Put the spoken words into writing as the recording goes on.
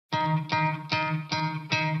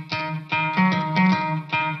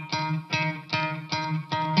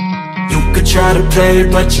try to play,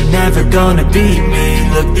 but you're never gonna beat me.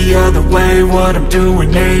 Look the other way, what I'm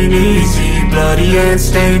doing ain't easy. Bloody hands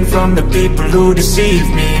stained from the people who deceive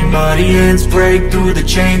me. Muddy hands break through the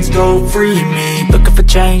chains, go free me. Looking for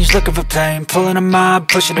change, looking for pain, pulling a mob,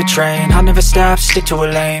 pushing a train. I'll never stop, stick to a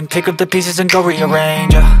lane, pick up the pieces and go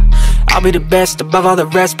rearrange. I'll be the best above all the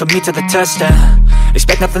rest, put me to the test and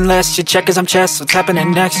expect nothing less, your check is I'm chess, what's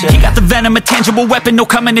happening next, yeah. He got the venom, a tangible weapon, no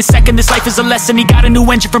coming in second. This life is a lesson, he got a new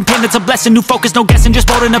engine from pain, that's a blessing. New focus, no guessing, just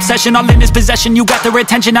bold and obsession, all in his possession. You got their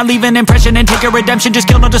attention, I'll leave an impression and take your redemption. Just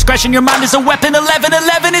kill, no discretion, your mind is a weapon.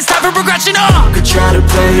 11-11, it's time for progression, You could try to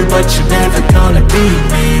play, but you're never gonna beat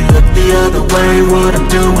me. Look the other way, what I'm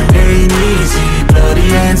doing ain't easy. Bloody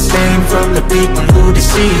hands stained from the people who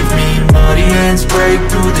deceive me. Muddy hands break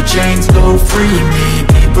through the chains, go free me.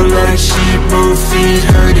 People like sheep move feet,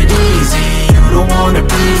 hurt it easy. You don't wanna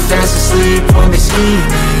be fast asleep when they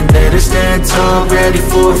scheming. Better stand tall, ready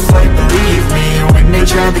for a fight, believe me. When they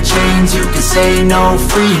try the chains, you can say no,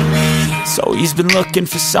 free me. So he's been looking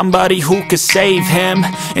for somebody who could save him,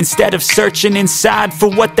 instead of searching inside for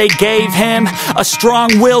what they gave him. A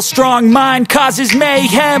strong will, strong mind causes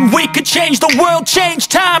mayhem. We could change the world, change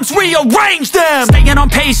times, rearrange them. Staying on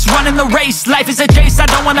pace, running the race. Life is a chase, I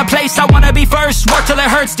don't want a place, I wanna be first. Work till it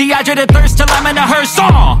hurts, dehydrated thirst till I'm in a hearse.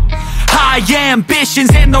 High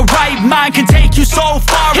ambitions and the right mind can take you so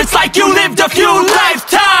far. It's like you lived a few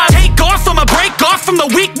lifetimes. Take off from a break off from the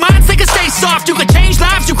weak minds, they can stay soft. You can change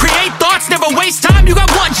lives, you create thoughts, never waste time. You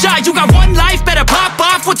got one shot, you got one life, better pop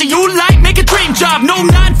off. What do you like? Make a dream job. No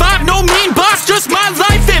 9-5, no mean boss, just my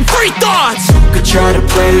life and free thoughts. You could try to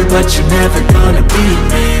play, but you're never gonna beat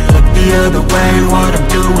me. Look the other way, what I'm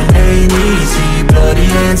doing ain't easy. Bloody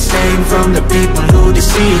hands stained from the people who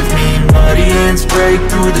deceive me. Muddy hands break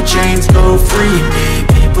through the chains, go free me.